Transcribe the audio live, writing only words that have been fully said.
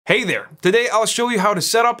Hey there, today I'll show you how to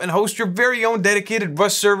set up and host your very own dedicated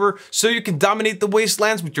Rust server so you can dominate the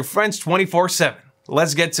wastelands with your friends 24/7.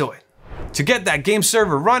 Let's get to it. To get that game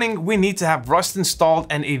server running, we need to have Rust installed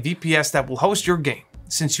and a VPS that will host your game.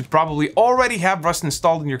 Since you probably already have Rust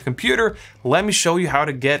installed in your computer, let me show you how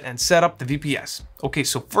to get and set up the VPS. Okay,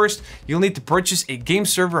 so first, you'll need to purchase a game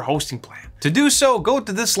server hosting plan. To do so, go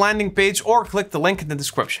to this landing page or click the link in the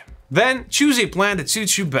description. Then, choose a plan that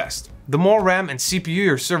suits you best. The more RAM and CPU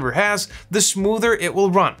your server has, the smoother it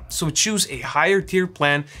will run, so choose a higher tier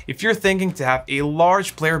plan if you're thinking to have a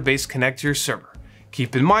large player base connect to your server.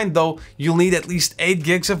 Keep in mind though, you'll need at least 8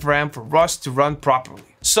 gigs of RAM for Rust to run properly.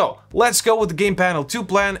 So, let's go with the Game Panel 2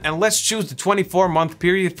 plan and let's choose the 24-month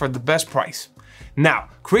period for the best price. Now,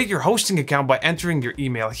 create your hosting account by entering your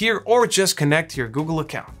email here or just connect to your Google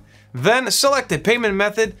account. Then select a payment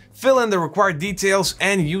method, fill in the required details,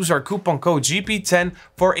 and use our coupon code GP10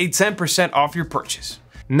 for a 10% off your purchase.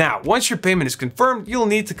 Now, once your payment is confirmed, you'll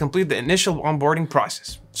need to complete the initial onboarding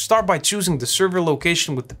process. Start by choosing the server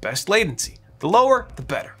location with the best latency. The lower, the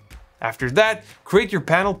better. After that, create your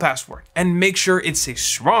panel password and make sure it's a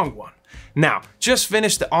strong one. Now, just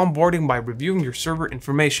finish the onboarding by reviewing your server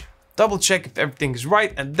information. Double check if everything is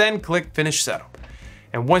right and then click Finish Setup.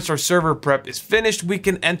 And once our server prep is finished, we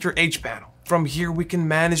can enter hPanel. From here, we can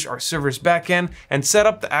manage our server's backend and set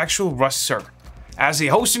up the actual Rust server. As a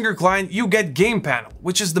Hostinger client, you get Game Panel,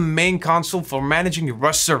 which is the main console for managing your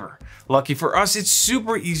Rust server. Lucky for us, it's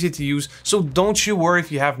super easy to use, so don't you worry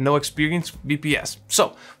if you have no experience with VPS.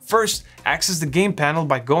 So, first, access the Game Panel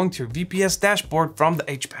by going to your VPS dashboard from the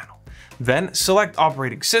hPanel. Then, select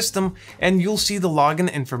Operating System, and you'll see the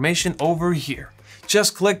login information over here.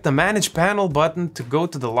 Just click the Manage Panel button to go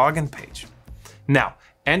to the login page. Now,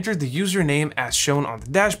 enter the username as shown on the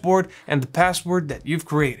dashboard and the password that you've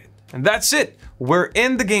created. And that's it, we're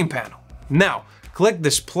in the Game Panel. Now, click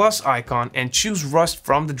this plus icon and choose Rust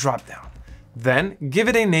from the dropdown. Then, give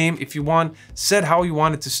it a name if you want, set how you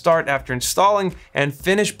want it to start after installing, and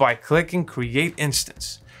finish by clicking Create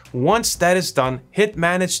Instance. Once that is done, hit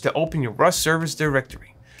Manage to open your Rust service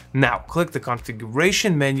directory. Now, click the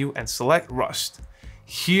configuration menu and select Rust.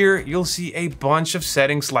 Here, you'll see a bunch of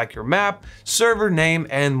settings like your map, server name,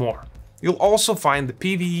 and more. You'll also find the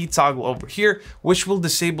PvE toggle over here, which will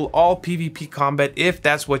disable all PvP combat if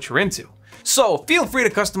that's what you're into. So feel free to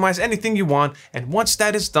customize anything you want, and once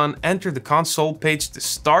that is done, enter the console page to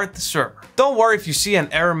start the server. Don't worry if you see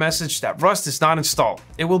an error message that Rust is not installed.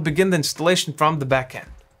 It will begin the installation from the backend.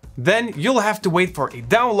 Then you'll have to wait for a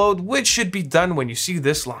download, which should be done when you see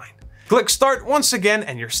this line. Click Start once again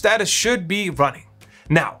and your status should be running.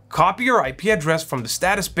 Now, copy your IP address from the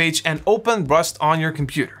status page and open Rust on your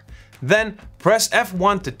computer. Then, press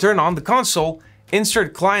F1 to turn on the console,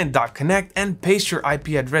 insert client.connect and paste your IP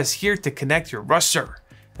address here to connect your Rust server.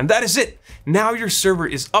 And that is it. Now your server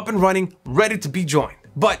is up and running, ready to be joined.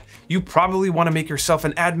 But you probably want to make yourself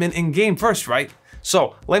an admin in-game first, right?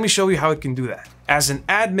 So, let me show you how it can do that. As an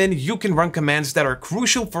admin, you can run commands that are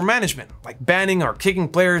crucial for management, like banning or kicking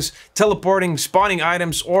players, teleporting, spawning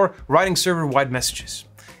items, or writing server-wide messages.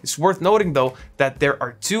 It's worth noting though that there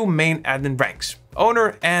are two main admin ranks,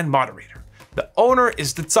 owner and moderator. The owner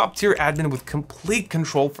is the top tier admin with complete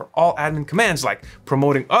control for all admin commands like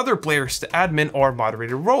promoting other players to admin or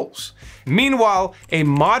moderator roles. Meanwhile, a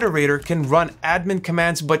moderator can run admin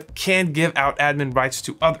commands but can't give out admin rights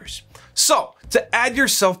to others. So, to add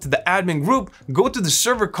yourself to the admin group, go to the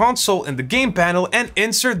server console in the Game Panel and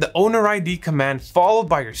insert the owner ID command followed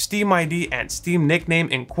by your Steam ID and Steam nickname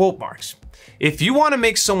in quote marks. If you want to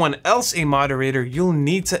make someone else a moderator, you'll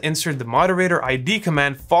need to insert the moderator ID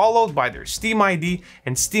command followed by their Steam ID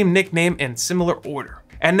and Steam nickname in similar order.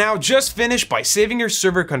 And now just finish by saving your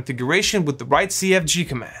server configuration with the right CFG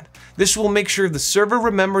command. This will make sure the server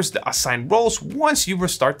remembers the assigned roles once you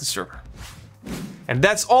restart the server. And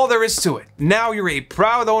that's all there is to it. Now you're a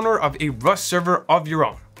proud owner of a Rust server of your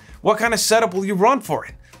own. What kind of setup will you run for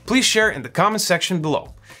it? Please share in the comment section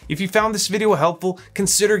below. If you found this video helpful,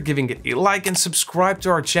 consider giving it a like and subscribe to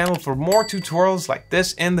our channel for more tutorials like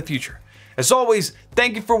this in the future. As always,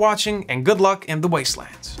 thank you for watching and good luck in the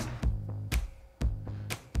wastelands.